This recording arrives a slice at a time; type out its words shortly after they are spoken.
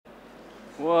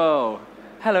Whoa.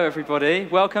 Hello, everybody.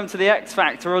 Welcome to the X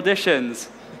Factor auditions.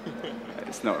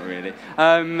 It's not really.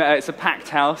 It's a packed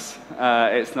house.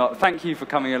 It's not. Thank you for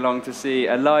coming along to see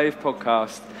a live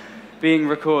podcast being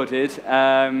recorded.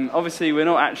 Obviously, we're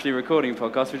not actually recording a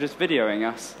podcast. We're just videoing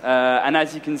us. And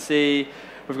as you can see,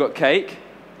 we've got cake.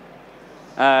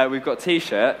 We've got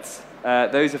T-shirts.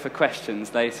 Those are for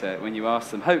questions later when you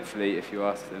ask them, hopefully, if you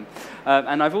ask them.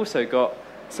 And I've also got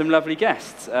some lovely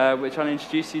guests, which I'll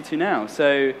introduce you to now.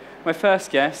 So my first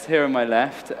guest, here on my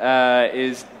left,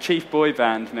 is Chief Boy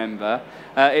Band member.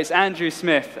 It's Andrew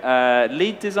Smith,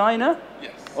 lead designer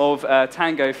of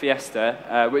Tango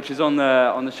Fiesta, which is on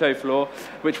the show floor,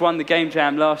 which won the Game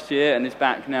Jam last year and is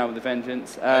back now with a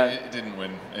vengeance. It didn't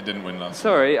win. It didn't win last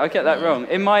year. Sorry, I get that wrong.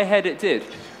 In my head, it did.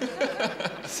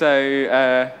 So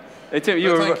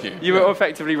you were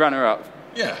effectively runner-up.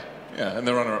 Yeah, and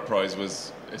the runner-up prize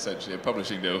was essentially a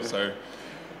publishing deal, so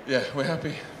yeah, we're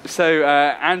happy. So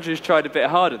Andrew's tried a bit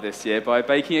harder this year by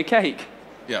baking a cake.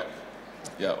 Yeah,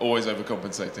 always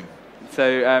overcompensating.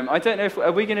 So I don't know,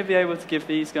 are we going to be able to give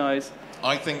these guys...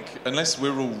 I think, unless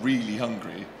we're all really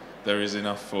hungry, there is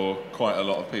enough for quite a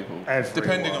lot of people.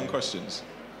 Depending on questions.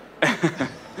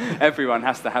 Everyone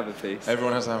has to have a piece.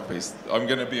 Everyone has to have a piece. I'm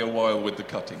going to be a while with the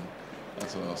cutting,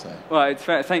 that's what I'll say. Well, it's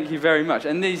fair. Thank you very much.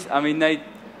 And these, I mean,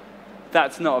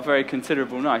 that's not a very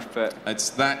considerable knife, but...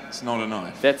 That's not a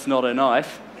knife. That's not a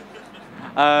knife.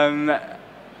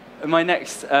 My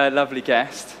next lovely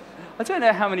guest, I don't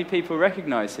know how many people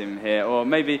recognise him here, or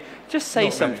maybe just say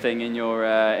something in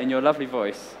your lovely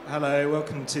voice. Hello,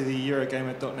 welcome to the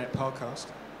Eurogamer.net podcast.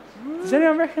 Does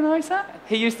anyone recognise that?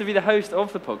 He used to be the host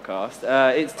of the podcast.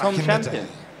 It's Tom Champion,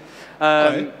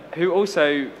 who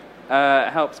also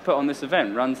helps put on this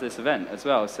event, runs this event as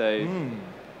well. So,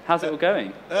 how's it all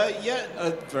going?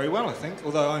 Very well, I think.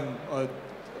 Although I'm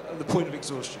at the point of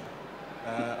exhaustion,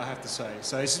 I have to say.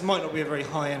 So this might not be a very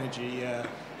high energy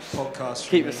podcast.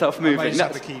 Keep yourself moving.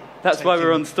 That's why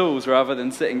we're on stools rather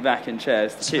than sitting back in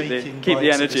chairs to keep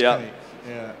the energy up.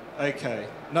 Yeah. Okay.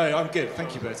 No, I'm good.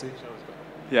 Thank you, Bertie.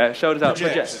 Yeah, shoulders up.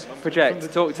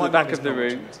 Project. Talk to the back of the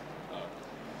room.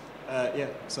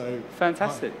 So...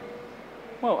 Fantastic. Hi.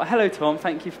 Well, hello, Tom.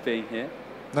 Thank you for being here.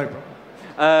 No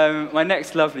problem. My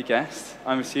next lovely guest,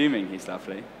 I'm assuming he's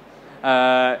lovely,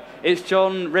 it's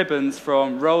John Ribbons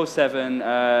from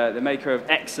Roll7, the maker of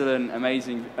excellent,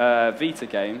 amazing Vita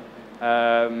game,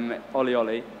 Ollie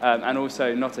Ollie, and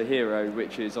also Not a Hero,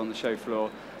 which is on the show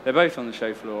floor. They're both on the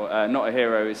show floor. Not a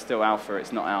Hero is still alpha.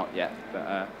 It's not out yet.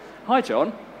 But, hi,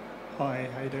 John. Hi,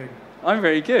 how you doing? I'm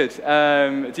very good.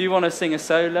 Do you want to sing a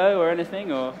solo or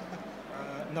anything? Or?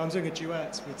 No, I'm doing a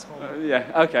duet with Tom. Yeah,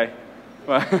 okay.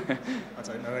 Well, I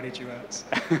don't know any duets.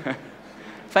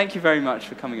 Thank you very much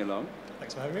for coming along.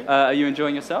 Thanks for having me. Are you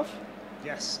enjoying yourself?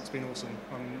 Yes, it's been awesome.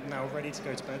 I'm now ready to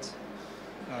go to bed.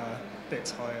 A bit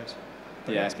tired.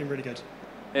 But yeah, it's been really good.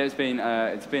 It's been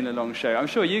a long show. I'm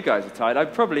sure you guys are tired.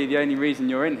 I'm probably the only reason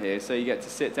you're in here, so you get to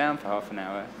sit down for half an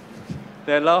hour.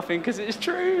 They're laughing because it's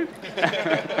true.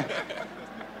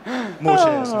 More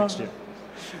chairs next year.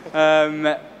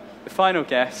 The final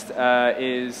guest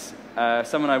is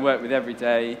someone I work with every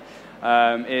day.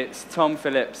 It's Tom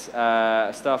Phillips,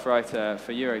 a staff writer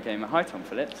for Eurogamer. Hi, Tom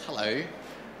Phillips. Hello.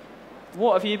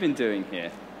 What have you been doing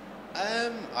here?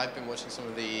 I've been watching some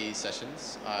of the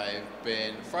sessions.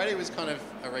 Friday was kind of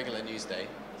a regular news day,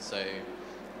 so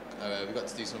we got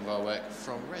to do some of our work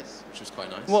from Rezzed, which was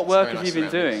quite nice. What work have you been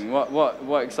doing?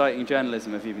 What exciting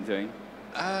journalism have you been doing?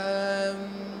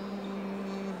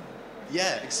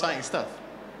 Yeah, exciting stuff.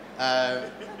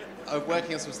 I'm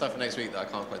working on some stuff for next week that I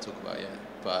can't quite talk about yet,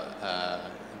 but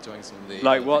enjoying some of the...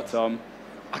 Like what, Tom?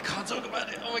 I can't talk about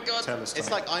it. Oh my god! It's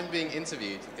like I'm being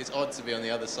interviewed. It's odd to be on the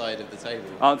other side of the table.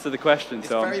 Answer the question,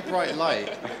 Tom. It's very bright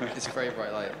light. It's very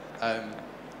bright light.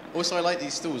 Also, I like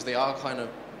these stools. They are kind of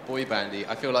boy bandy.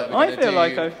 I feel like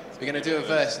we're going to do a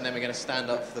verse and then we're going to stand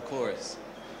up for the chorus.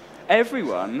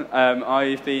 Everyone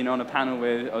I've been on a panel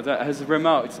with has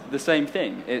remarked the same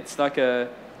thing. It's like a...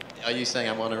 Are you saying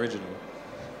I'm unoriginal?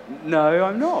 No,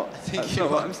 I'm not. That's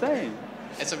not what I'm saying.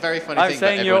 It's a very funny thing. I'm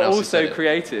saying you're also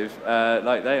creative,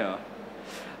 like they are.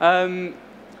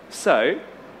 So,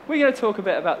 we're going to talk a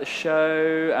bit about the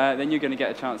show, then you're going to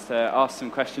get a chance to ask some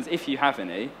questions, if you have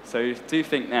any. So do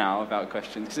think now about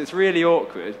questions, because it's really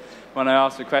awkward when I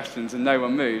ask for questions and no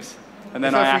one moves, and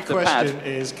then I have to pad. If every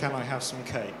question is, can I have some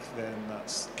cake, then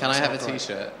that's... Can I have a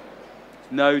T-shirt?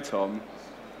 No, Tom.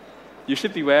 You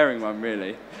should be wearing one,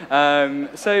 really.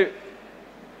 So,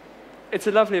 it's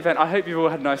a lovely event. I hope you've all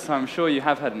had a nice time. I'm sure you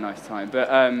have had a nice time. But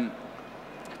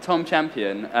Tom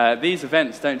Champion, these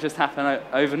events don't just happen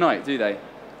overnight, do they?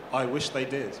 I wish they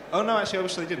did. Oh no, actually, I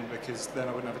wish they didn't, because then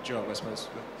I wouldn't have a job, I suppose.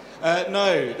 But,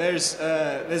 no, there's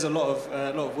a lot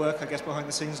of work, I guess, behind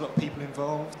the scenes. A lot of people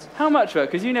involved. How much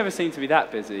work? Because you never seem to be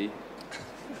that busy.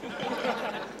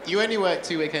 You only work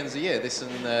 2 weekends a year, this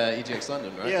and EGX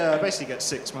London, right? Yeah, I basically get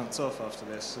 6 months off after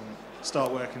this and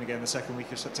start working again the second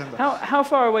week of September. How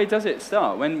far away does it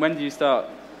start? When do you start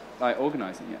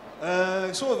organising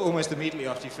it? Sort of almost immediately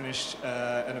after you finish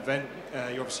an event.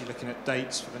 You're obviously looking at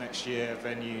dates for the next year,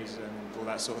 venues and all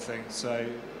that sort of thing. So,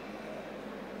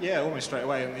 yeah, almost straight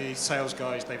away. And the sales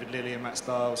guys, David Lilly and Matt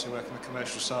Stiles, who work on the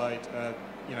commercial side,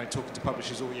 talking to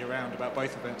publishers all year round about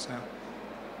both events now.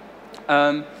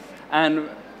 And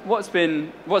what's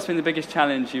been the biggest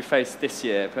challenge you faced this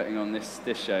year putting on this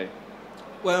show?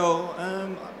 Well,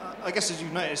 I guess as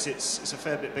you've noticed, it's a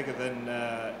fair bit bigger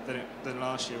than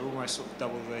last year. Almost sort of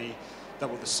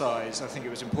double the size. I think it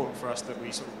was important for us that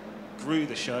we sort of grew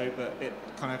the show, but it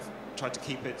kind of tried to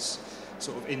keep its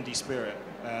sort of indie spirit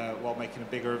while making a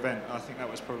bigger event. I think that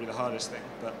was probably the hardest thing.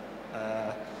 But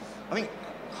I think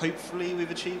hopefully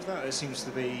we've achieved that. There seems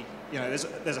to be, there's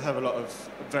a hell of a lot of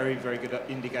very, very good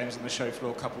indie games on the show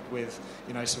floor, coupled with,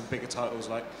 some bigger titles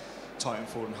like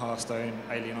Titanfall and Hearthstone,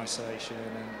 Alien Isolation,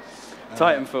 and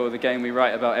Titanfall, the game we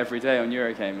write about every day on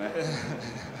Eurogamer.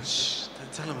 Shh,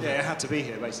 don't tell them. Yeah, it had to be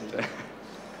here basically.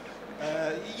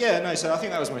 So I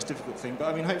think that was the most difficult thing.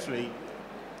 But I mean, hopefully,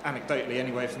 anecdotally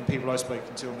anyway, from the people I've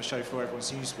spoken to on the show floor, everyone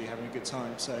seems to be having a good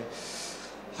time. So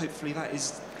hopefully that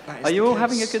is. Are you all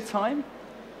having a good time?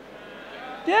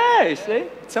 Yeah, you see?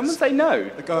 Someone say no.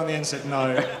 The guy on the end said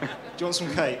no. Do you want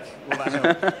some cake? Will that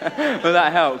help? Will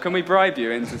that help? Can we bribe you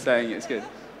into saying it's good?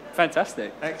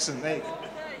 Fantastic. Excellent. There you go.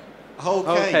 Whole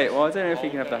cake. cake. Well, I don't know if you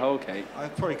can have the whole cake. I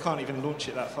probably can't even launch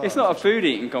it that far. It's not a food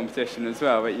eating competition as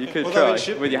well, but you could try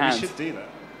with your hands. We should do that.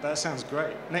 That sounds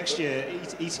great. Next year,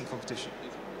 eating competition.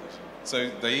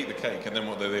 So they eat the cake, and then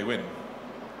what do they win?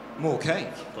 More cake.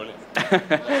 Brilliant.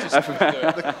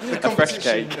 The competition fresh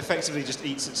cake. effectively just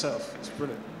eats itself. It's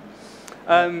brilliant.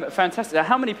 Fantastic.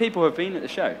 How many people have been at the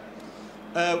show?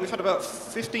 We've had about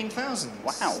 15,000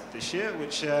 wow. this year,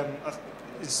 which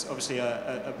is obviously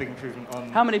a big improvement on...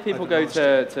 How many people go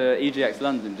to EGX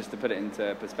London, just to put it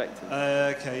into perspective?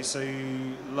 Okay, so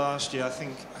last year, I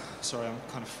think... Sorry, I'm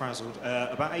kind of frazzled.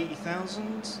 About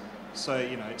 80,000. So,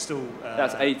 it's still...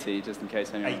 That's 80, just in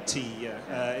case anyone... 80,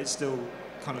 yeah. It's still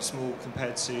kind of small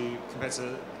compared to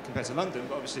London,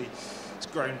 but obviously it's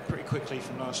grown pretty quickly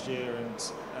from last year, and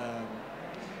it's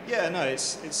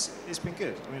been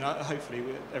good. I mean, hopefully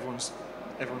everyone's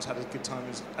had a good time,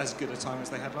 as good a time as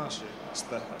they had last year.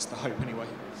 That's the hope anyway.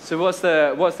 So what's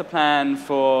the plan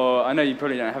for? I know you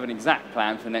probably don't have an exact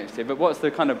plan for next year, but what's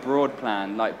the kind of broad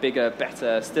plan? Like bigger,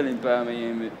 better, still in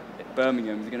Birmingham.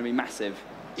 Birmingham's going to be massive.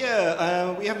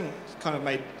 Yeah, we haven't kind of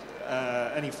made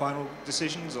any final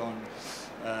decisions on.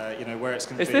 Where it's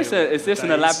going to be. Is this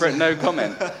an elaborate no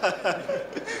comment?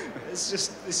 This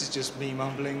is just me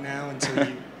mumbling now until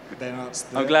you then answer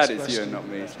the I'm glad question. It's you and not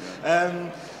me.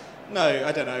 No,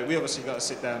 I don't know. We obviously got to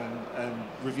sit down and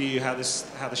review how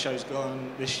the show's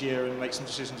gone this year and make some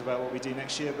decisions about what we do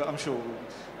next year. But I'm sure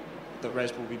that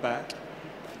Rezzed will be back.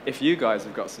 If you guys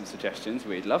have got some suggestions,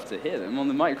 we'd love to hear them on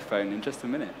the microphone in just a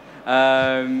minute.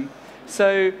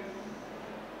 So.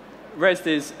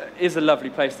 Rezzed is a lovely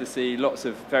place to see lots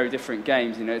of very different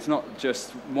games. It's not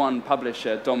just one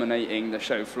publisher dominating the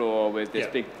show floor with this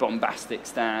big bombastic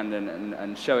stand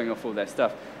and showing off all their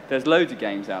stuff. There's loads of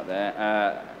games out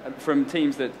there from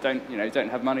teams that don't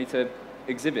have money to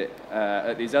exhibit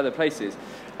at these other places.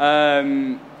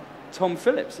 Tom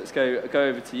Phillips, let's go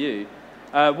over to you.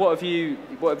 What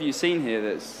have you seen here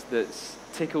that's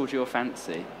tickled your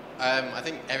fancy? I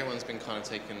think everyone's been kind of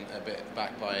taken a bit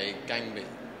back by Gangbeat.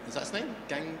 Is that his name?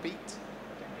 Gangbeast.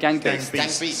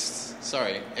 Gangbeast.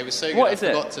 Sorry, it was so good. What I is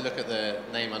forgot to look at the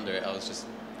name under it. I was just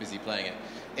busy playing it.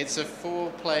 It's a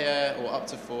 4-player or up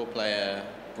to 4-player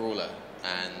brawler,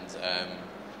 and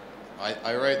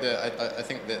I wrote that. I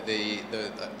think that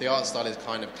the art style is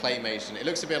kind of claymation. It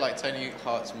looks a bit like Tony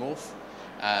Hart's Morph.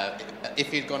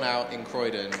 If he'd gone out in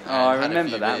Croydon and had a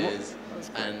few beers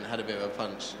and had a bit of a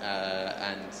punch,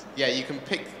 and yeah, you can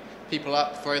pick people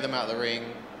up, throw them out the ring.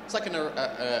 It's like an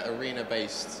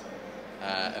arena-based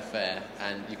affair,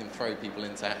 and you can throw people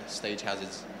into stage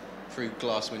hazards through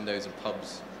glass windows of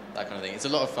pubs, that kind of thing. It's a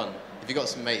lot of fun. If you've got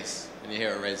some mates and you're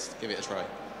here at Rezzed, give it a try.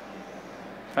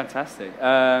 Fantastic.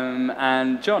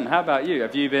 And John, how about you?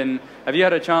 Have you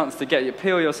had a chance to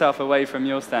peel yourself away from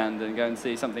your stand and go and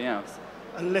see something else?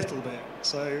 A little bit.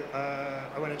 So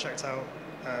I went and checked out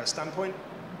Standpoint,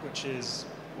 which is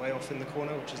way off in the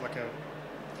corner, which is like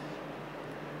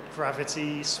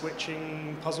gravity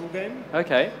switching puzzle game.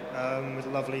 Okay. With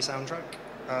a lovely soundtrack.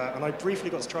 And I briefly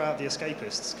got to try out The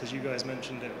Escapists, because you guys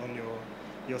mentioned it on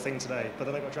your thing today, but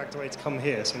then I got dragged away to come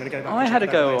here, so I'm going to go back. I had a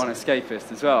go on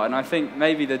Escapist as well, and I think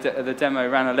maybe the demo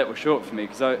ran a little short for me,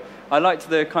 because I liked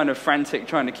the kind of frantic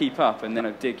trying to keep up, and then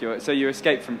I dig your... So you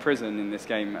escape from prison in this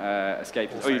game,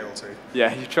 Escapist. Or fail to.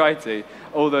 Yeah, you try to.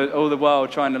 All the while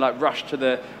trying to like rush to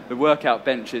the workout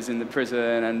benches in the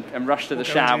prison and rush to the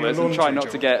showers and try not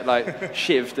to get like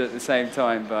shivved at the same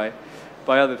time by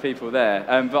other people there.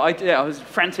 But I was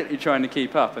frantically trying to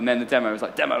keep up, and then the demo was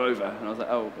like, demo over, and I was like,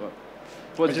 oh,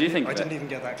 what did you think of it? I didn't even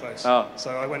get that close. Oh.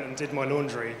 So I went and did my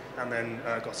laundry, and then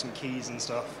got some keys and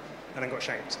stuff, and then got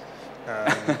shanked,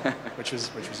 which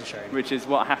was a shame. Which is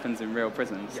what happens in real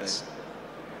prisons. Yes.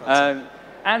 So.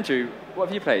 Andrew, what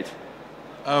have you played?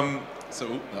 That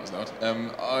was loud.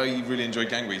 I really enjoyed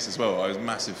Gang Beasts as well. I was a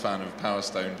massive fan of Power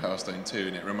Stone 2,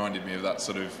 and it reminded me of that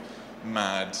sort of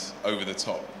mad,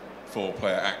 over-the-top,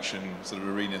 4-player action sort of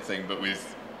arena thing, but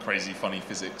with crazy, funny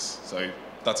physics. So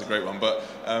that's a great one. But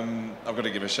I've got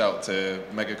to give a shout to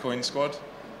Mega Coin Squad.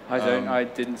 I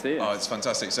didn't see it. Oh, it's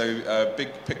fantastic. So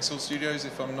Big Pixel Studios,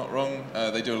 if I'm not wrong,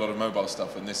 they do a lot of mobile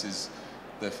stuff, and this is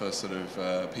their first sort of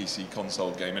PC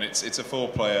console game, and it's a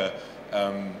 4-player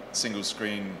single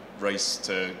screen race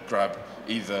to grab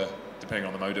either, depending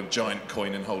on the mode, a giant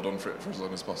coin and hold on for it for as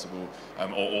long as possible,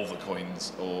 or all the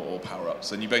coins or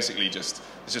power-ups. And you basically it's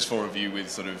just 4 of you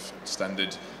with sort of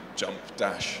standard jump,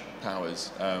 dash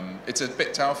powers. It's a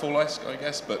bit Towerfall-esque, I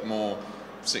guess, but more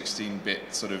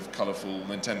 16-bit sort of colourful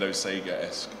Nintendo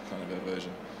Sega-esque kind of a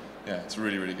version. Yeah, it's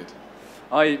really, really good.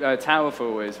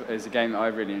 Towerfall is a game that I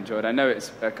really enjoyed. I know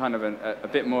it's a kind of a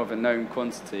bit more of a known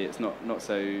quantity. It's not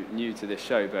so new to this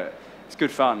show, but it's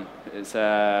good fun. It's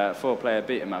a 4-player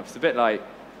beat 'em up. It's a bit like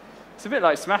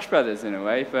Smash Brothers in a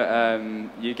way, but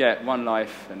you get 1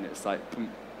 life and it's like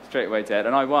straight away dead.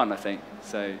 And I won, I think.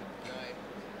 So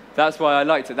that's why I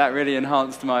liked it. That really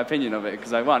enhanced my opinion of it,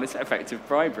 because I won. It's effective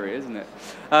bribery, isn't it?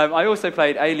 I also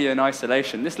played Alien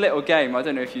Isolation. This little game, I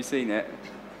don't know if you've seen it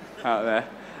out there.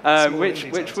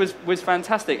 Which was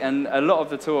fantastic, and a lot of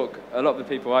the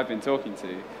people I've been talking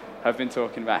to have been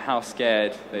talking about how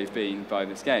scared they've been by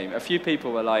this game. A few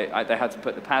people were like, they had to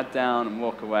put the pad down and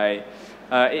walk away.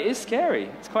 It is scary.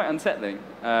 It's quite unsettling.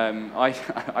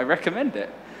 I recommend it.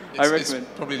 It's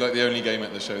probably like the only game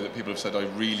at the show that people have said, I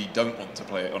really don't want to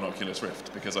play it on Oculus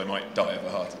Rift because I might die of a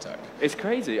heart attack. It's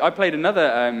crazy. I played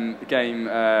another game,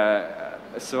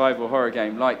 a survival horror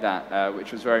game like that,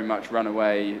 which was very much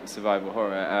runaway survival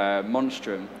horror,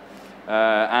 Monstrum.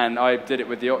 And I did it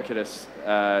with the Oculus.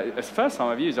 It's the first time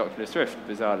I've used Oculus Rift,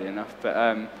 bizarrely enough.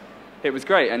 But it was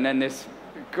great. And then this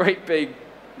great big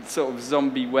sort of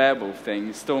zombie werewolf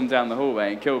thing stormed down the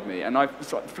hallway and killed me. And I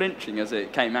was like flinching as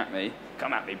it came at me.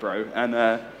 Come at me, bro.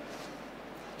 And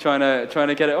trying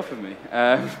to get it off of me.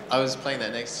 I was playing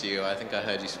that next to you. I think I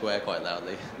heard you swear quite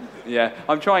loudly. Yeah,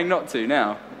 I'm trying not to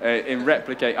now. In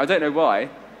replicate, I don't know why.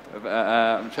 But,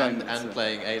 I'm trying. And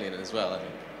playing Alien as well, I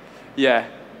think. Yeah,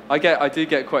 I do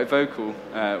get quite vocal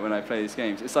when I play these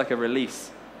games. It's like a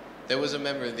release. There was a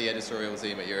member of the editorial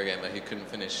team at Eurogamer who couldn't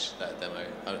finish that demo.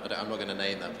 I'm not going to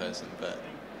name that person, but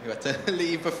who had to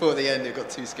leave before the end. It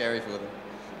got too scary for them.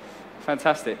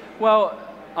 Fantastic. Well,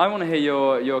 I want to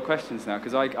hear your questions now,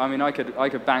 because I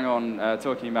could bang on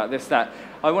talking about this, that.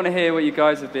 I want to hear what you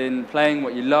guys have been playing,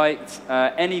 what you liked.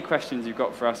 Any questions you've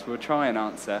got for us, we'll try and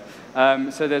answer.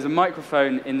 So there's a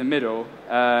microphone in the middle.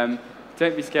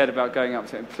 Don't be scared about going up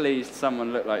to it. Please,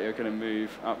 someone look like you're going to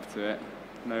move up to it.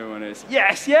 No one is.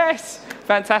 Yes, yes!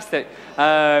 Fantastic.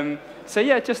 So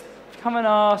yeah, just come and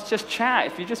ask, just chat.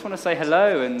 If you just want to say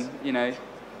hello and,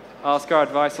 ask our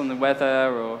advice on the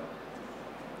weather or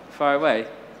fire away.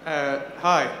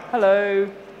 Hi. Hello.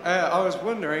 I was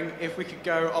wondering if we could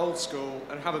go old school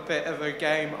and have a bit of a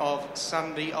game of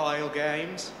Sandy Isle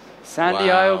games. Sandy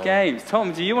Isle games.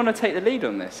 Tom, do you want to take the lead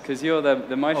on this? Because you're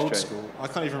the maestro. Old school. I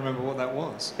can't even remember what that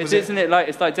was. Isn't it like,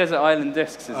 it's like Desert Island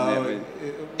Discs, isn't it?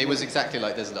 It was exactly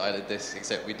like Desert Island Discs,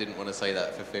 except we didn't want to say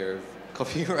that for fear of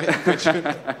copyright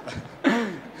infringement.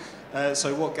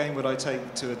 So what game would I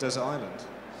take to a desert island?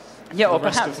 Yeah, for or the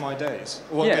rest perhaps of my days?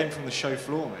 Or what game from the show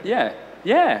floor, maybe? Yeah,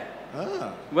 yeah.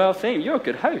 Ah. Well themed. You're a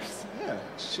good host. Yeah,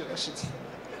 I should.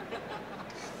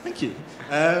 Thank you.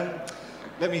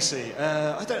 Let me see.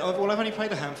 I've only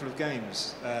played a handful of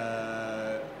games.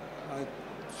 I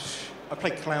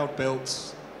played Cloud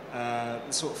Built,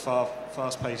 sort of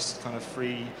fast-paced kind of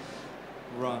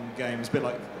free-run games, a bit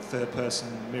like third-person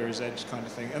Mirror's Edge kind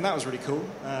of thing, and that was really cool.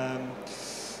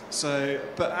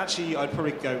 But actually, I'd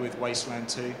probably go with Wasteland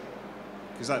 2,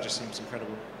 because that just seems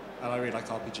incredible. and I really like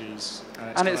RPGs.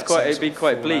 And it'd be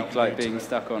quite bleak, like being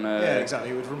stuck on a... Yeah,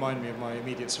 exactly. It would remind me of my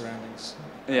immediate surroundings.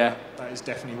 Yeah. That is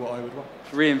definitely what I would want.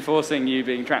 Reinforcing you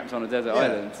being trapped on a desert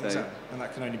island. So. Exactly. And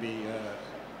that can only be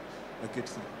a good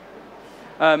thing.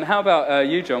 How about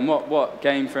you, John? What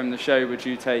game from the show would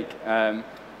you take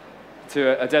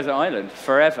to a desert island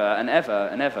forever and ever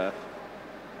and ever?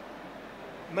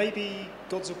 Maybe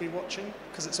Gods Will Be Watching,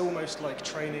 because it's almost like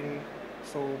training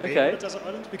for being on a desert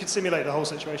island. We could simulate the whole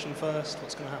situation first,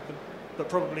 what's going to happen. But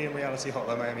probably in reality,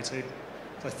 Hotline Miami 2.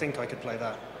 I think I could play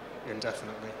that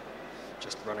indefinitely,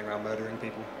 just running around murdering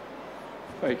people.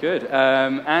 Very good.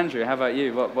 Andrew, how about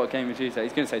you? What game would you take?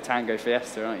 He's going to say Tango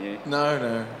Fiesta, aren't you?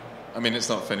 No. I mean, it's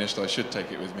not finished. I should take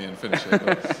it with me and finish it.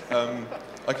 But,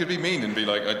 I could be mean and be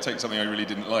like, I'd take something I really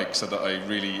didn't like so that I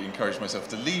really encourage myself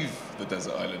to leave the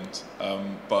desert island.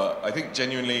 But I think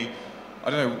genuinely,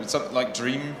 I don't know, something like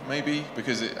Dream, maybe,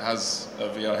 because it has a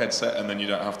VR headset and then you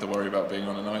don't have to worry about being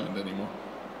on an island anymore.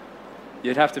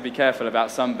 You'd have to be careful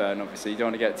about sunburn, obviously. You don't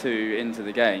want to get too into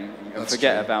the game and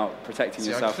forget about protecting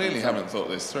yourself. I clearly haven't thought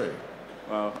this through.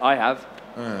 Well, I have.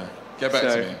 Get back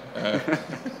to me.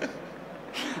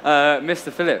 Mr.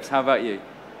 Phillips, how about you?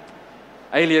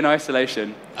 Alien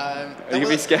Isolation. You'd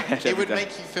be scared. It would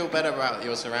make you feel better about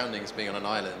your surroundings being on an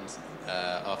island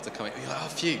after coming. You're like, oh,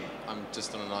 phew, I'm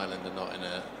just on an island and not in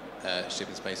a ship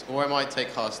in space. Or I might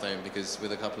take Hearthstone because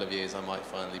with a couple of years I might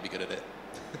finally be good at it.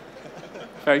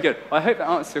 Very good. Well, I hope that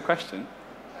answers your question.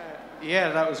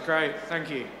 Yeah, that was great. Thank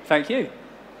you. Thank you.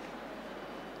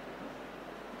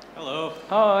 Hello.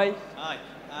 Hi. Hi.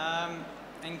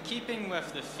 In keeping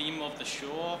with the theme of the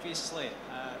show, obviously,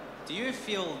 do you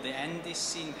feel the indie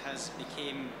scene has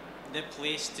become the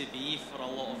place to be for a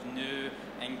lot of new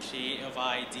and creative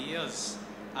ideas,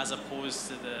 as opposed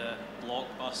to the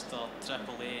blockbuster,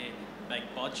 AAA, big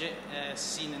budget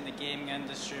scene in the gaming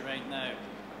industry right now?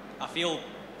 I feel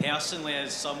personally,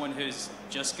 as someone who's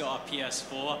just got a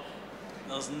PS4,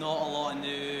 there's not a lot of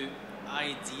new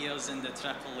ideas in the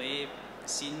AAA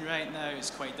scene right now.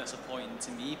 It's quite disappointing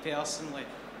to me personally.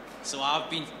 So I've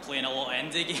been playing a lot of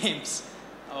indie games.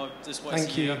 I just want to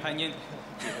see your opinion.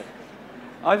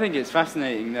 I think it's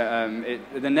fascinating that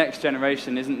the next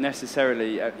generation isn't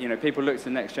necessarily, people look to the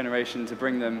next generation to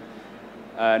bring them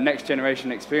next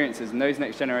generation experiences, and those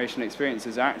next generation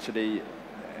experiences are actually,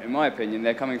 in my opinion,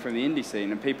 they're coming from the indie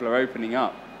scene, and people are opening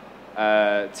up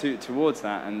towards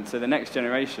that. And so the next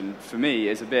generation, for me,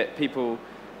 is a bit people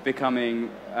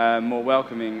becoming more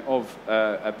welcoming of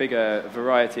a bigger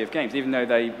variety of games, even though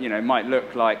they might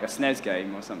look like a SNES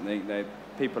game or something.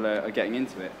 People are getting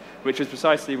into it, which is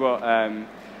precisely what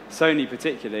Sony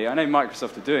particularly, I know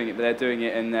Microsoft are doing it, but they're doing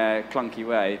it in their clunky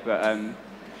way, but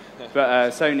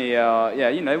Sony are,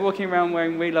 walking around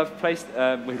wearing we love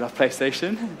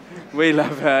PlayStation, we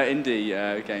love indie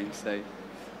games, so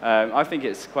I think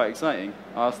it's quite exciting.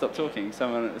 I'll stop talking,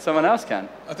 someone else can.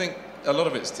 I think a lot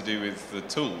of it's to do with the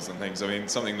tools and things. I mean,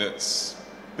 something that's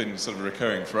been sort of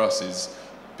recurring for us is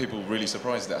people really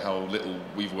surprised at how little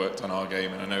we've worked on our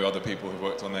game, and I know other people have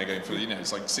worked on their game for,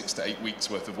 it's like 6 to 8 weeks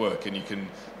worth of work, and you can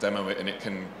demo it and it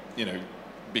can,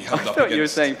 be held up against... I thought you were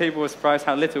saying people were surprised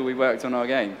how little we worked on our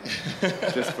game.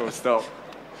 Just for a stop.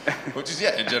 Which is,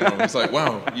 in general, it's like,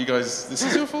 wow, you guys, this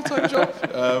is your full-time job?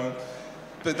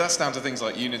 But that's down to things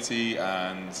like Unity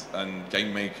and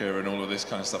Game Maker and all of this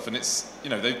kind of stuff, and it's,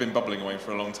 they've been bubbling away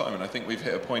for a long time, and I think we've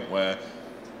hit a point where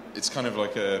it's kind of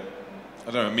like a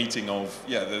meeting of,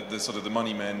 the sort of the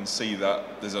money men see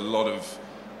that there's a lot of,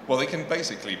 they can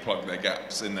basically plug their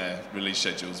gaps in their release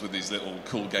schedules with these little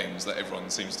cool games that everyone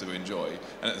seems to enjoy,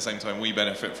 and at the same time we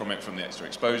benefit from it, from the extra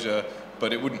exposure,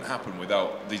 but it wouldn't happen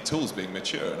without the tools being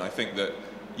mature. And I think that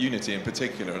Unity in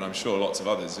particular, and I'm sure lots of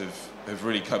others, have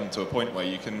really come to a point where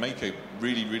you can make a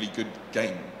really, really good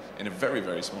game in a very,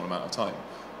 very small amount of time,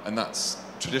 and that's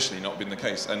traditionally not been the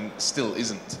case, and still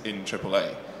isn't in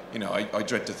AAA. I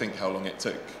dread to think how long it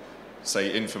took,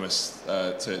 say, Infamous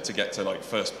to get to like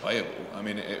first playable. I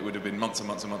mean, it would have been months and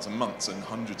months and months and months and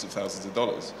hundreds of thousands of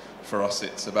dollars. For us,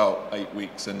 it's about 8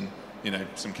 weeks and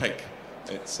some cake.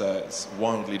 It's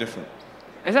wildly different.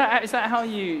 Is that how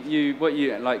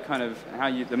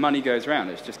the money goes around?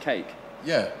 It's just cake.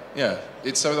 Yeah.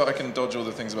 It's so that I can dodge all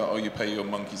the things about you pay your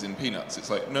monkeys in peanuts. It's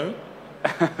like no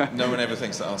one ever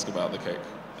thinks to ask about the cake.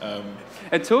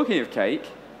 And talking of cake.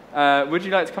 Would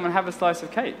you like to come and have a slice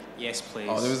of cake? Yes, please.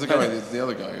 Oh, there was the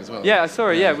other guy as well. Yeah,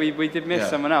 sorry, we did miss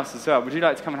someone else as well. Would you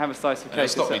like to come and have a slice of cake?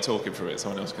 Stop me talking for it,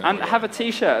 someone else can. And have a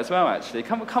T-shirt as well, actually.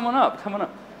 Come on up.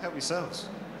 Help yourselves.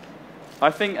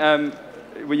 I think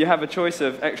you have a choice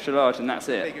of extra large, and that's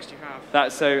it. Biggest you have.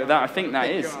 I think that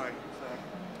is. Guy,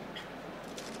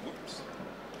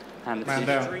 And Man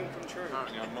down. Dream come true.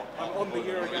 I'm on the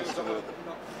Eurogamer.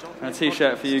 a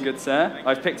T-shirt for you, good sir.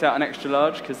 I've picked out an extra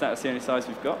large because that's the only size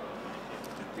we've got.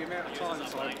 The amount of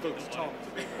times I've booked Tom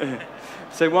to be there.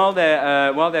 So while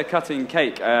they're cutting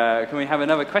cake, can we have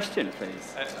another question,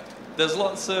 please? There's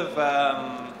lots of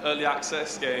early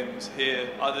access games here,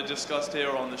 either discussed here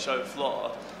or on the show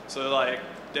floor. So like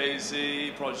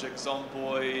Daisy, Project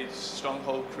Zomboid,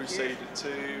 Stronghold Crusader 2,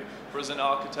 Prison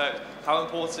Architect. How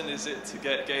important is it to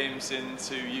get games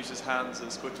into users' hands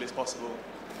as quickly as possible?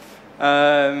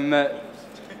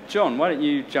 John, why don't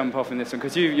you jump off in this one?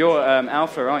 Because you're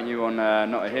alpha, aren't you, on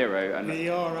Not a Hero? And We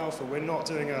are alpha. We're not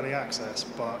doing early access,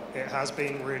 but it has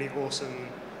been really awesome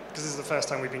because this is the first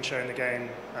time we've been showing the game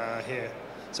here.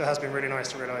 So it has been really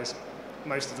nice to realise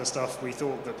most of the stuff we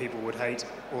thought that people would hate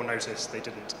or notice, they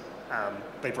didn't.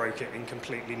 They broke it in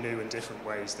completely new and different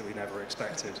ways that we never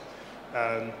expected.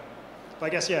 But I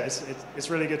guess, yeah, it's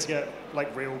really good to get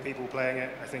like real people playing it.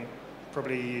 I think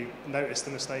probably you notice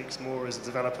the mistakes more as a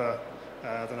developer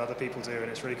than other people do, and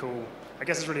it's really cool. I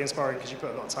guess it's really inspiring because you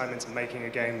put a lot of time into making a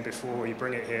game before you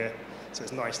bring it here, so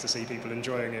it's nice to see people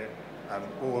enjoying it,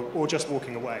 or just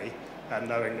walking away and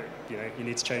knowing that you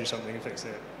need to change something and fix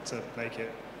it to make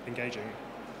it engaging.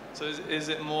 So is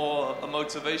it more a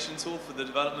motivation tool for the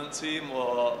development team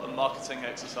or a marketing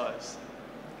exercise?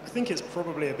 I think it's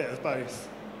probably a bit of both.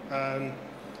 I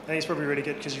think it's probably really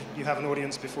good because you have an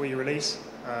audience before you release.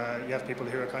 You have people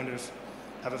who are kind of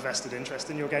have a vested interest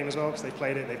in your game as well because they've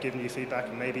played it, they've given you feedback,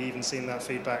 and maybe even seen that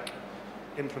feedback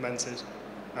implemented.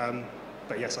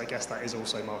 But yes, I guess that is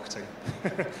also marketing.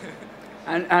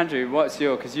 And Andrew, what's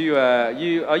your? Because are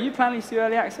you planning to do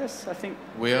early access? I think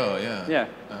We are, yeah. Yeah.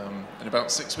 In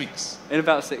about 6 weeks. In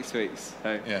about 6 weeks.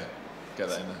 So. Yeah, get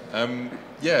that in there.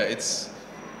 Yeah, it's.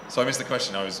 So I missed the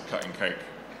question. I was cutting cake.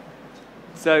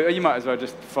 So you might as well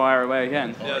just fire away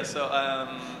again. Yeah. So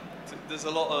there's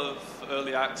a lot of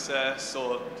early access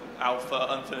or alpha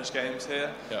unfinished games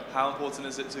here. Yeah. How important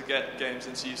is it to get games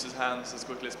into users' hands as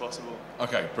quickly as possible?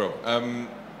 Okay, bro.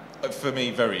 For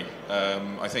me, very.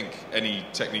 I think any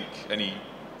technique, any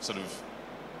sort of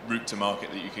route to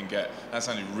market that you can get. That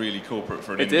sounded really corporate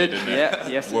for an indie, didn't it? Yeah,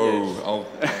 yes, Whoa,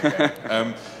 it did.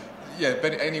 okay. Yeah,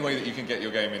 but any way that you can get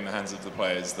your game in the hands of the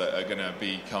players that are going to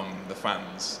become the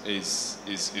fans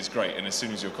is great. And as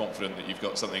soon as you're confident that you've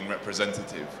got something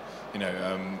representative,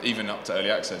 even up to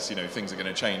early access, things are going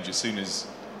to change. As soon as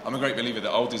I'm a great believer that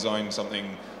I'll design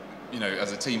something.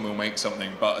 As a team we'll make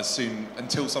something, but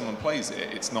until someone plays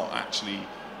it, it's not actually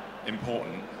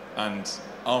important. And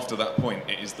after that point,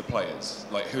 it is the players.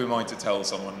 Like, who am I to tell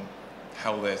someone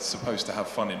how they're supposed to have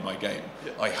fun in my game?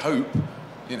 Yeah. I hope,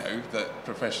 that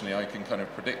professionally I can kind of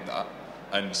predict that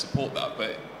and support that.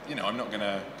 But, I'm not going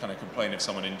to kind of complain if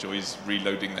someone enjoys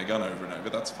reloading their gun over and over.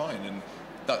 That's fine. And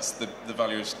that's the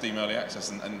value of Steam Early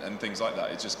Access and things like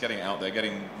that. It's just getting it out there,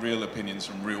 getting real opinions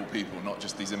from real people, not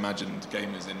just these imagined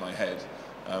gamers in my head.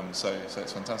 So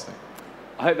it's fantastic.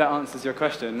 I hope that answers your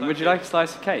question. Would you like a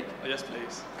slice of cake? Oh, yes,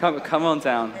 please. Come on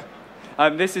down.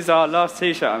 This is our last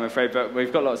T-shirt, I'm afraid, but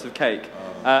we've got lots of cake.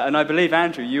 And I believe,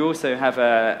 Andrew, you also have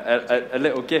a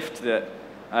little gift that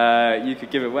you could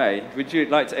give away. Would you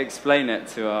like to explain it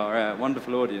to our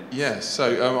wonderful audience? Yeah,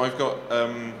 so I've got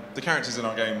the characters in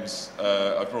our games.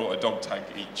 I brought a dog tag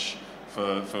each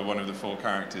for one of the 4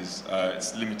 characters.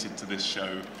 It's limited to this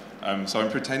show. So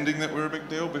I'm pretending that we're a big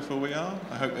deal before we are.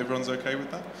 I hope everyone's okay with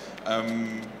that.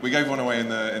 We gave one away in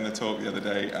the talk the other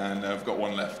day, and I've got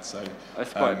one left. So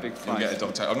that's quite a big fight. You'll get a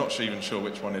dog tag. I'm not even sure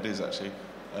which one it is actually.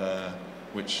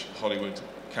 Which Hollywood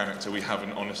character we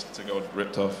haven't, honest to God,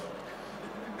 ripped off.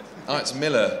 Oh, it's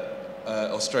Miller,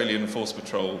 Australian Force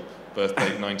Patrol,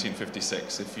 birthday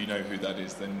 1956. If you know who that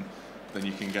is, then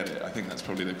you can get it. I think that's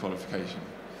probably the qualification.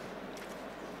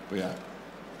 But yeah.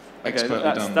 Okay,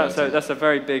 that's a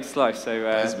very big slice. So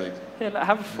that is big. Here,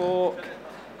 have a fork,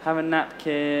 have a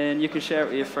napkin. You can share it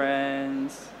with your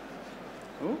friends.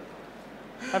 Ooh.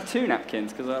 Have 2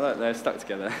 napkins because I like they're stuck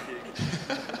together.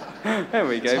 There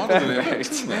we go.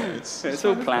 Perfect. It's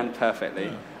all planned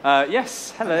perfectly. Yeah.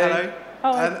 Yes. Hello. Hello.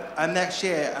 Oh. And next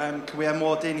year, can we have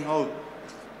more Dean Hall?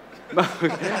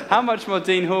 How much more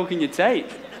Dean Hall can you take?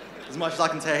 As much as I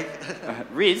can take.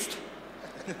 Rezzed.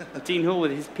 Dean Hall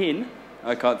with his pin.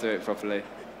 I can't do it properly.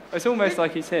 It's almost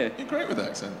like he's here. You're great with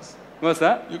accents. What's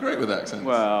that? You're great with accents.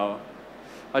 Well,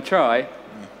 I try.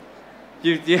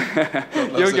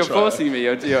 You're forcing me.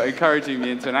 You're encouraging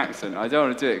me into an accent. I don't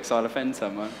want to do it because I'll offend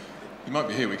someone. He might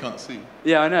be here. We can't see.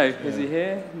 Yeah, I know. Yeah. Is he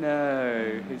here?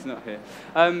 No, he's not here.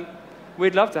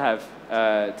 We'd love to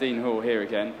have Dean Hall here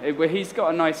again. He's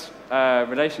got a nice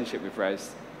relationship with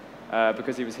Rezzed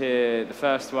because he was here the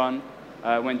first one.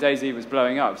 when DayZ was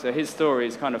blowing up. So his story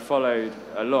is kind of followed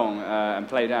along and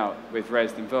played out with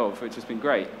Rezzed involved, which has been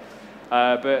great.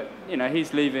 But you know,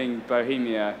 he's leaving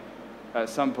Bohemia at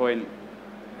some point.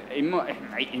 He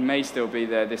may still be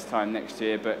there this time next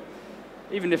year, but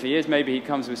even if he is, maybe he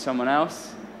comes with someone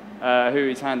else who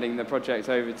he's handing the project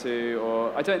over to,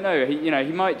 or I don't know.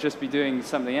 He might just be doing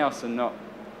something else and not.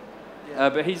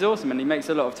 But he's awesome, and he makes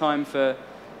a lot of time for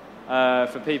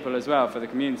people as well, for the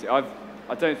community. I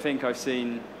don't think I've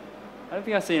seen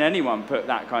anyone put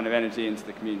that kind of energy into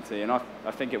the community, and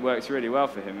I think it works really well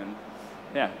for him. And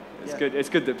yeah, it's good. It's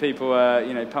good that people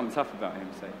are pumped up about him.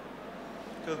 So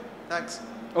cool. Thanks.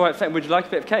 All right, would you like a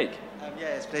bit of cake?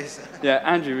 Yes, please. Yeah,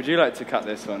 Andrew, would you like to cut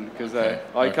this one? Because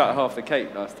I cut half the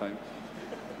cake last time.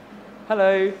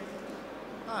 Hello.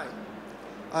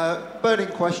 Hi. Burning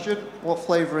question, what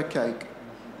flavour of cake?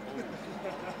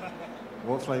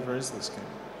 What flavour is this cake?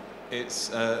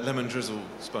 It's lemon drizzle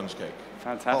sponge cake.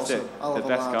 Fantastic. Awesome. I'll the have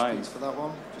best a large kind. piece for that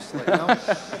one, just to let you know.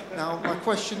 Now, my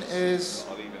question is...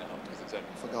 I'll even it up because it's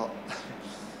empty. Forgot.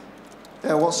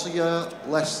 Yeah, what's your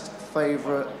least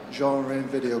favourite genre in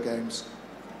video games?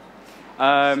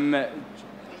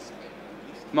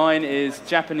 Mine is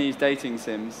Japanese dating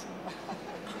sims.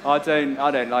 I don't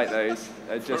like those.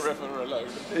 They're just Forever Alone.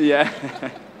 yeah,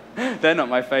 they're not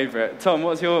my favourite. Tom,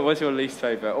 what's your least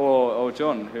favourite? Or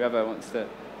John, whoever wants to.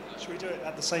 Should we do it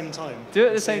at the same time? Do it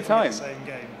at the See same if we get time. the same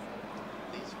game.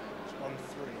 On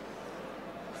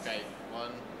 3. Okay,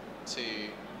 1, 2,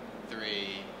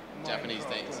 3. Japanese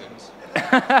dating sims.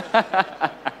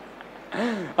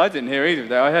 I didn't hear either of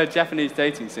that. I heard Japanese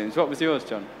dating sims. What was yours,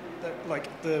 John?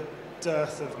 Like the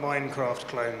dearth of Minecraft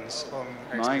clones on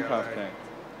HBO. Minecraft clone.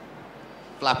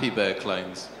 Flappy Bird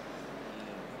clones.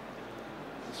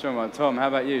 Strong one. Tom, how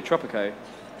about you? Tropico.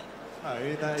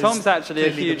 No, that is Tom's actually a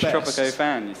clearly huge the best. Tropico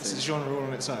fan, you It's a see. genre all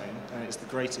on its own, and it's the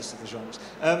greatest of the genres.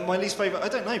 My least favourite, I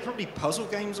don't know, probably puzzle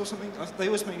games or something. They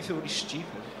always make me feel really stupid.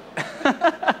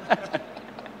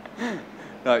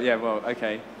 Oh, yeah, well,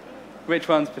 okay. Which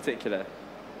one's particular?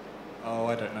 Oh,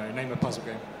 I don't know. Name a puzzle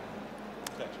game.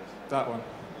 Tetris. That one.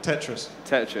 Tetris.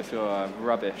 Tetris,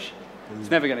 rubbish.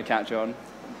 It's never going to catch on.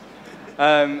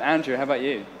 Andrew, how about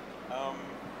you?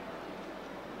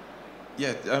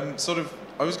 Sort of.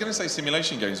 I was going to say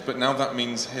simulation games, but now that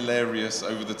means hilarious,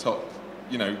 over the top,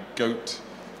 goat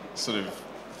sort of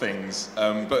things.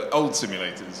 But old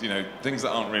simulators, things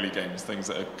that aren't really games, things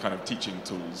that are kind of teaching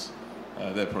tools.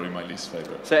 They're probably my least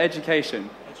favourite. So education.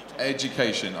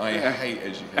 Education. I hate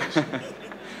education.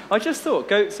 I just thought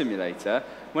Goat Simulator,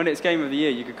 when it's Game of the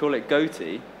Year, you could call it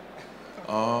Goaty.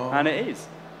 Oh. And it is.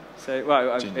 So,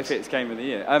 well, Genius. if it's Game of the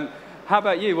Year. How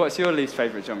about you? What's your least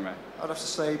favourite genre? I'd have to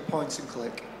say point and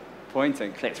click. Point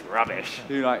and click's rubbish.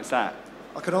 Who likes that?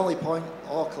 I can only point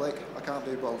or click, I can't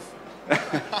do both.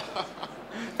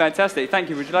 Fantastic. Thank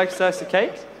you. Would you like to serve some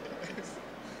cake?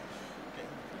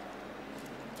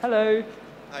 Hello.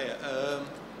 Hiya.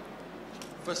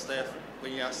 First,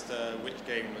 when you asked which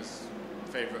game was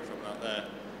favourite from out there,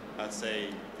 I'd say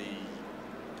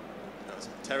that was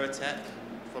Terratech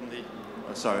from the.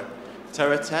 Oh, sorry,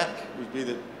 Terratech would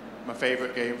be my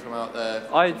favourite game from out there.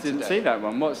 I didn't see that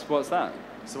one. What's that?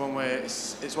 It's the one where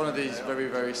it's one of these very,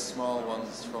 very small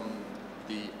ones from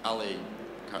the Alley.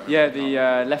 Yeah,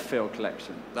 the Left Field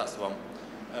collection. That's the one.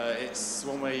 It's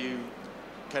one where you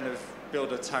kind of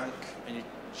build a tank and you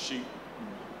shoot,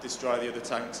 destroy the other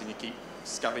tanks, and you keep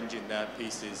scavenging their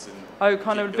pieces. And Oh,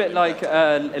 kind of a bit like,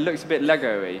 it looks a bit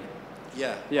Lego-y.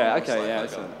 Yeah. Yeah, almost okay, like yeah.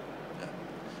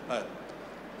 Lego.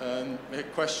 My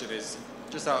question is,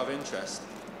 just out of interest,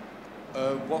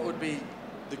 what would be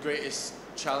the greatest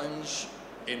challenge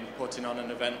in putting on an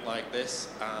event like this,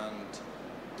 and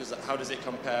how does it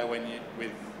compare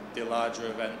with the larger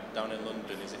event down in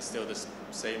London? Is it still the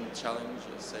same challenge,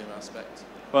 or the same aspect?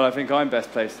 Well, I think I'm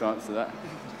best placed to answer that.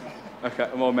 Okay,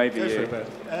 well, maybe Go you. for it,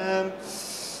 Ben.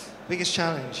 Biggest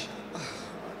challenge?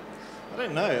 I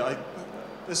don't know.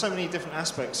 There's so many different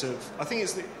aspects of. I think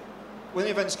it's when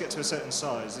the events get to a certain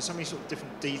size, there's so many sort of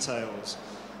different details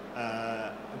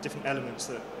and different elements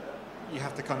that you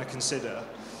have to kind of consider.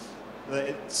 That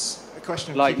it's a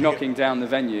question of like knocking down the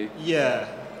venue. Yeah,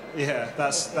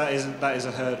 that is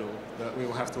a hurdle that we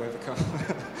will have to overcome.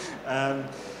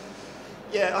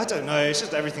 Yeah, I don't know. It's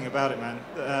just everything about it,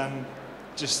 man.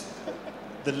 Just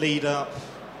the lead up.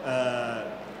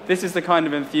 This is the kind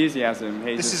of enthusiasm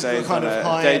he This just is says the kind on of a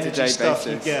high day-to-day energy stuff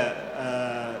basis. you get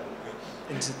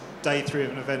into day 3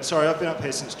 of an event. Sorry, I've been up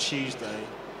here since Tuesday,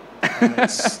 and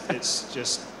it's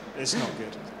not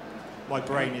good. My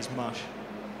brain is mush.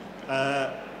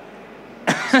 Am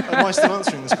I still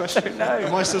answering this question? No.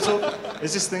 Am I still talking?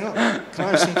 Is this thing up? Can I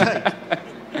have some cake?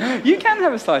 You can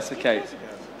have a slice of cake.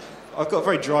 I've got a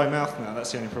very dry mouth now.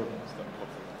 That's the only problem.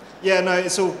 Yeah, no,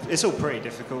 it's all pretty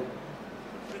difficult.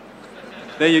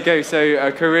 There you go. So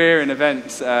a career in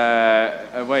events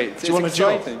awaits. Do you want a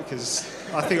job? Because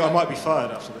I think I might be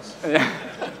fired after this. Yeah.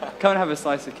 Come and have a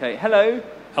slice of cake. Hello.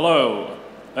 Hello.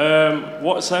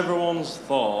 What's everyone's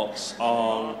thoughts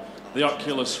on the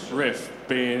Oculus Rift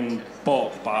being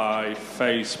bought by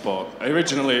Facebook?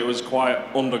 Originally it was quite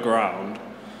underground,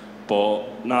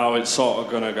 but now it's sort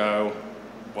of going to go,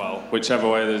 well, whichever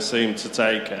way they seem to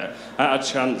take it. I had a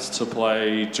chance to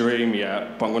play Dream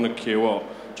yet, but I'm going to queue up.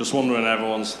 Just wondering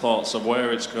everyone's thoughts of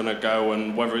where it's going to go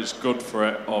and whether it's good for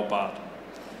it or bad.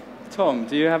 Tom,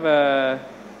 do you have a...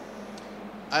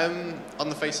 On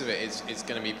the face of it, it's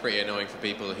going to be pretty annoying for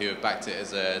people who have backed it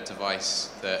as a device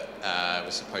that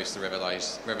was supposed to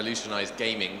revolutionise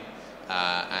gaming.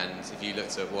 And if you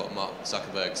looked at what Mark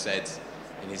Zuckerberg said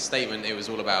in his statement, it was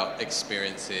all about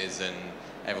experiences, and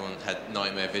everyone had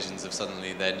nightmare visions of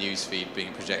suddenly their newsfeed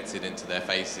being projected into their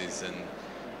faces.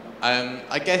 And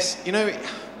I guess, you know,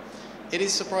 it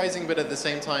is surprising, but at the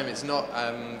same time, it's not.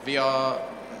 VR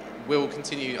will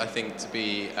continue, I think, to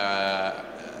be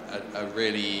a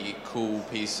really cool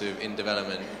piece of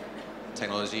in-development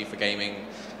technology for gaming.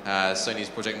 Sony's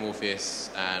Project Morpheus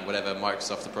and whatever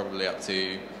Microsoft are probably up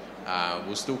to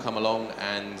will still come along,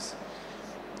 and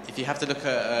if you have to look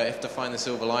at if to find the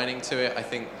silver lining to it, I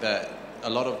think that a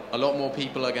lot more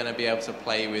people are going to be able to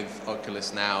play with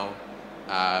Oculus now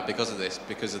because of this,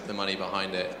 because of the money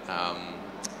behind it.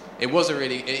 It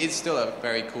is still a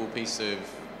very cool piece of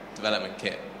development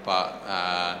kit, but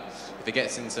if it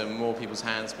gets into more people's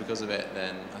hands because of it,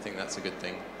 then I think that's a good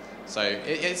thing. So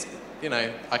it's, you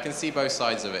know, I can see both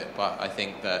sides of it, but I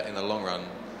think that in the long run,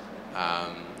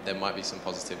 there might be some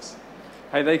positives.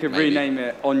 Hey, they could rename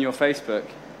it On Your Facebook.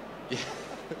 Yeah.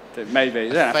 Maybe.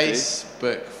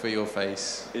 Facebook for your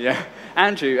face. Yeah.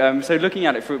 Andrew, so looking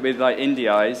at it with like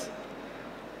indie eyes.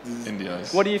 Indie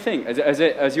eyes. What do you think?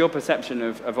 Has your perception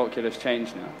of Oculus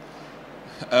changed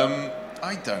now?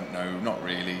 I don't know, not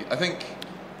really. I think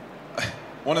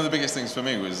one of the biggest things for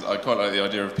me was I quite like the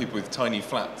idea of people with tiny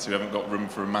flats who haven't got room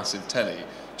for a massive telly,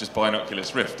 just buy an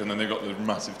Oculus Rift and then they've got the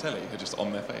massive telly, they're just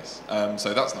on their face.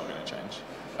 So that's not going to change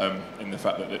in the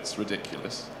fact that it's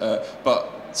ridiculous. But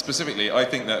specifically, I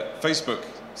think that Facebook,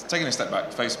 taking a step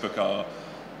back, Facebook are,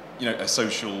 you know, a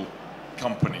social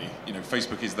company. You know,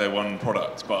 Facebook is their one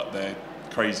product, but they're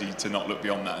crazy to not look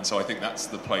beyond that, and so I think that's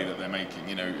the play that they're making,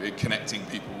 you know, connecting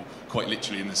people quite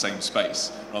literally in the same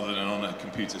space rather than on a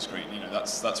computer screen. You know,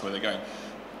 that's where they're going.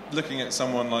 Looking at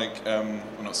someone like, well,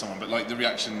 not someone, but like the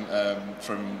reaction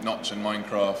from Notch and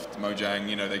Minecraft, Mojang,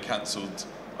 you know, they cancelled,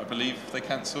 I believe they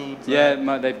cancelled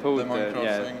they pulled the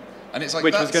Minecraft thing. And it's like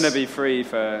which was going to be free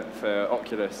for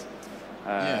Oculus.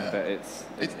 But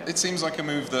it seems like a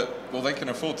move that, well, they can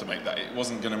afford to make that. It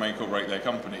wasn't going to make or break their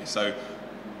company. So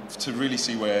to really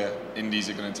see where indies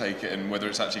are going to take it and whether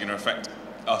it's actually going to affect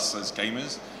us as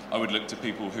gamers, I would look to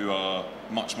people who are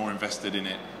much more invested in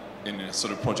it in a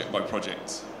sort of project by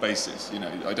project basis. You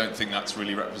know, I don't think that's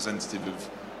really representative of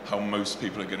how most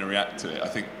people are going to react to it. I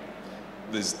think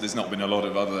there's not been a lot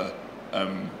of other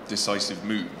decisive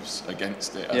moves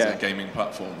against it as a gaming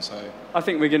platform. So I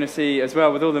think we're going to see as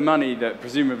well, with all the money that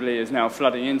presumably is now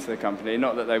flooding into the company,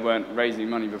 not that they weren't raising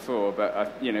money before,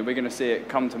 but you know, we're going to see it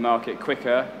come to market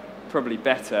quicker, probably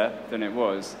better than it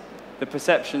was. The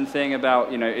perception thing about,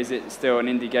 you know, is it still an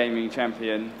indie gaming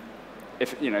champion?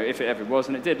 If it ever was,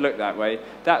 and it did look that way,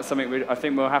 that's something I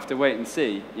think we'll have to wait and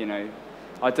see. You know,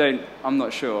 I'm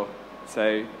not sure.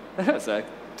 So that's a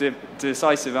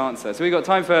decisive answer. So we've got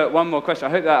time for one more question.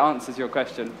 I hope that answers your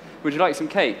question. Would you like some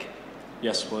cake?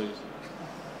 Yes, please.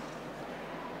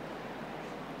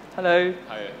 Hello.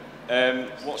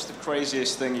 Hiya. What's the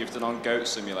craziest thing you've done on Goat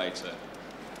Simulator?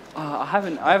 I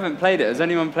haven't played it. Has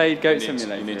anyone played Goat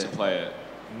Simulator? You need to play it.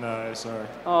 No, sorry.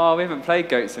 Oh, we haven't played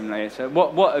Goat Simulator.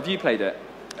 What have you played it?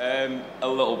 A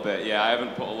little bit, yeah. I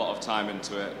haven't put a lot of time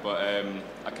into it, but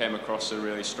I came across a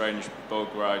really strange bug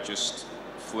where I just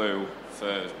flew for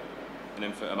an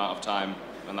infinite amount of time,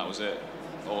 and that was it.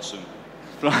 Awesome.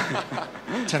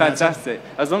 Fantastic.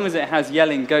 As long as it has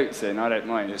yelling goats in, I don't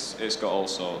mind. It's got all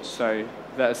sorts. So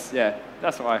that's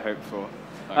what I hope for.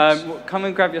 Come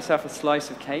and grab yourself a slice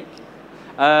of cake.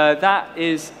 That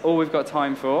is all we've got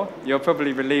time for. You're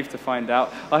probably relieved to find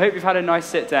out. I hope you've had a nice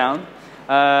sit down,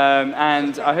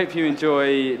 and I hope you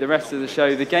enjoy the rest of the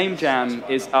show. The Game Jam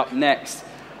is up next.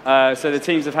 So the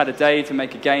teams have had a day to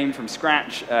make a game from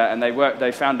scratch, and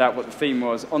they found out what the theme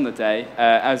was on the day.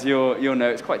 As you'll know,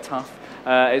 it's quite tough.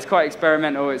 It's quite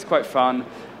experimental, it's quite fun.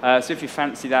 So if you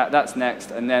fancy that, that's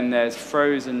next. And then there's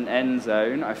Frozen End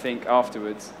Zone, I think,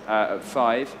 afterwards at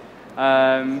 5.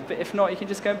 But if not, you can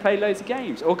just go and play loads of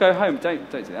games. Or go home. Don't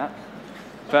do that.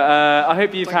 But I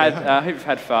hope you've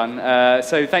had fun.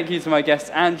 So thank you to my guests,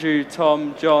 Andrew,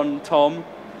 Tom, John, Tom.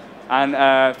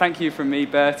 And thank you from me,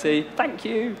 Bertie. Thank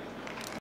you.